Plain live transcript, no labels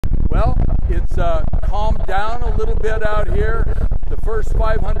Well, it's calmed down a little bit out here. The first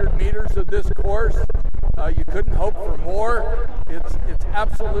 500 meters of this course, you couldn't hope for more. It's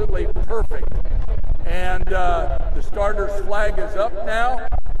absolutely perfect. And the starter's flag is up now,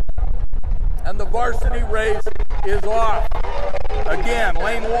 and the varsity race is off. Again,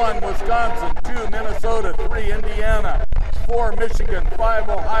 lane 1, Wisconsin, 2, Minnesota, 3, Indiana, 4, Michigan, 5,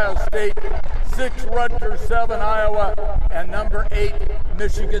 Ohio State, 6, Rutgers, 7, Iowa, and number 8,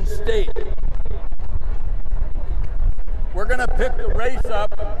 Michigan State. We're going to pick the race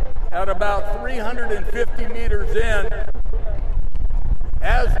up at about 350 meters in.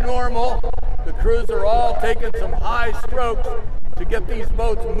 As normal, the crews are all taking some high strokes to get these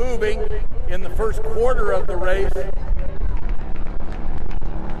boats moving in the first quarter of the race.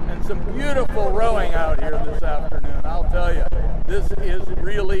 And some beautiful rowing out here this afternoon, I'll tell you. This is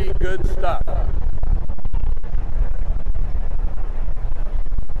really good stuff.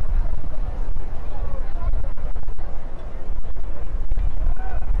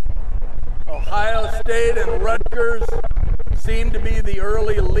 Ohio State and Rutgers seem to be the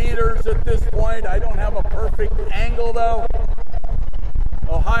early leaders at this point. I don't have a perfect angle though.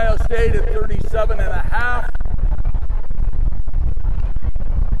 Ohio State at 37.5.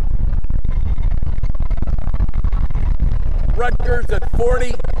 Rutgers at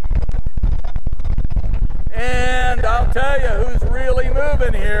 40. And I'll tell you who's really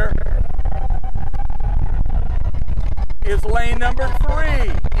moving here is lane number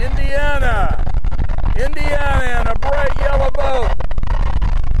 3, Indiana. Indiana in a bright yellow boat.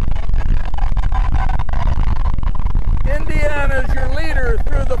 Indiana is your leader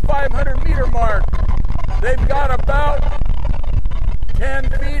through the 500-meter mark. They've got about 10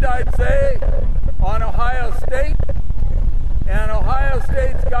 feet, I'd say, on Ohio State. And Ohio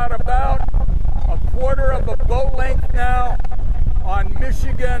State's got about a quarter of a boat length now on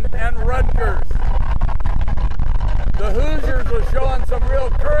Michigan and Rutgers. The Hoosiers are showing some real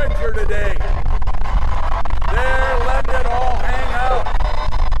courage here today. They're letting it all hang out.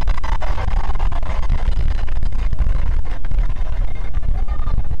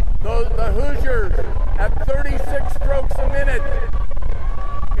 The Hoosiers at 36 strokes a minute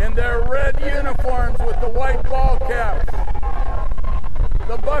in their red uniforms with the white ball caps.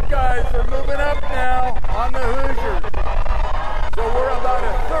 The Buckeyes are moving up now on the Hoosiers. So we're about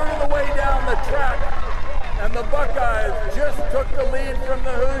a third of the way down the track, and the Buckeyes just took the lead from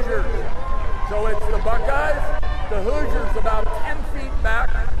the Hoosiers. So it's the Buckeyes, the Hoosiers about 10 feet back,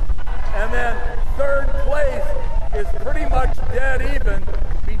 and then third place is pretty much dead even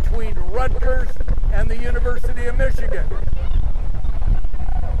between Rutgers and the University of Michigan.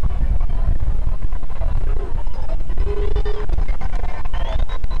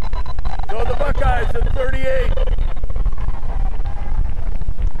 So the Buckeyes at 38.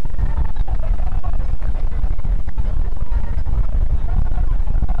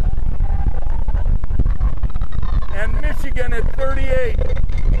 And Michigan at 38.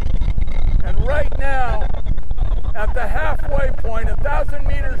 And right now, at the halfway point, 1,000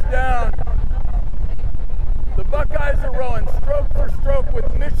 meters down, the Buckeyes are rowing stroke for stroke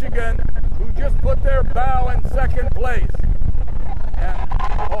with Michigan, who just put their bow in second place. And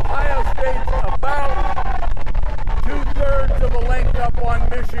Ohio State's about 2/3 of a length up on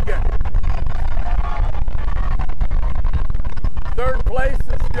Michigan. Third place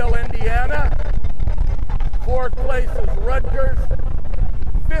is still Indiana. Fourth place is Rutgers.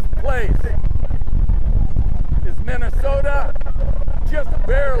 Fifth place is Minnesota. Just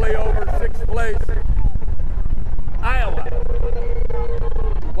barely over sixth place, Iowa.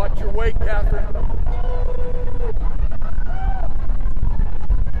 Watch your weight, Catherine.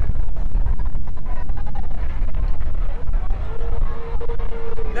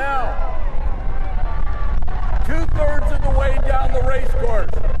 Now, 2/3 of the way down the race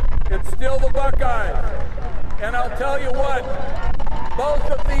course, it's still the Buckeyes. And I'll tell you what, both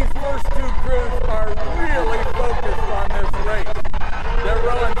of these first two crews are really focused on this race. They're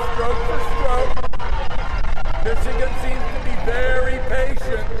rowing stroke for stroke. Michigan seems to be very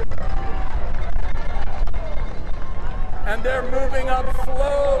patient. And they're moving up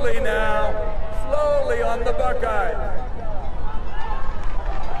slowly now, slowly on the Buckeyes.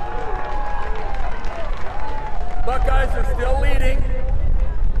 Buckeyes are still leading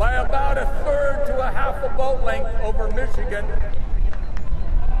by about 1/3 to a half a boat length over Michigan.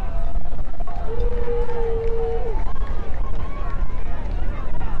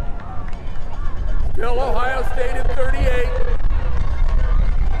 Still Ohio State at 38.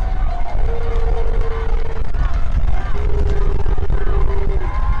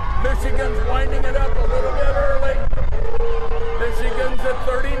 Michigan's winding it up a little bit early. Michigan's at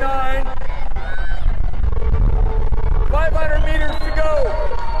 39.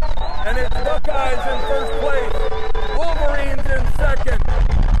 Buckeyes in first place. Wolverines in second.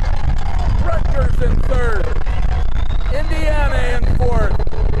 Rutgers in third. Indiana in fourth.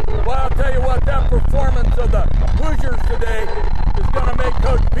 Well, I'll tell you what, that performance of the Hoosiers today is going to make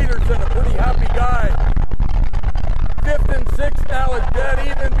Coach Peterson a pretty happy guy. Fifth and sixth now is dead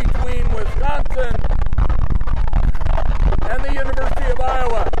even between Wisconsin and the University of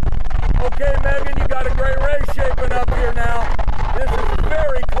Iowa. Okay, Megan, you got a great race shaping up here now. This is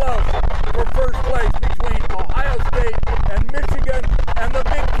very close for first place between Ohio State and Michigan and the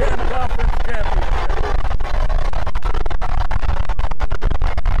Big Ten Conference Championship.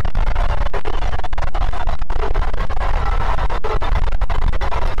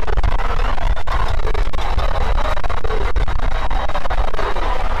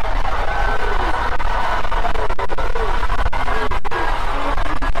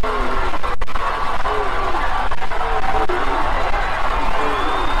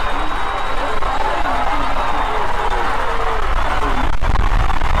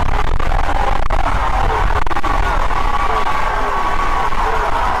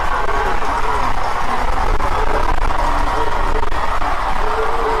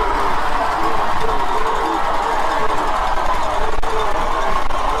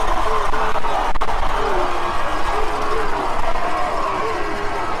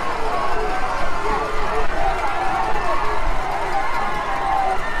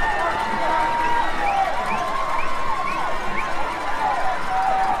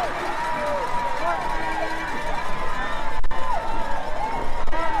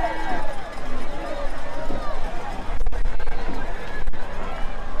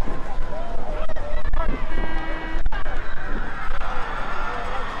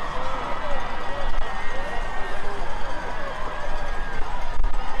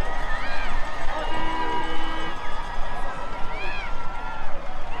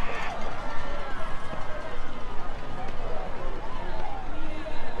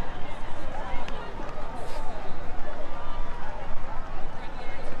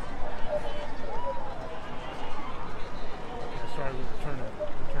 Started with the tournament.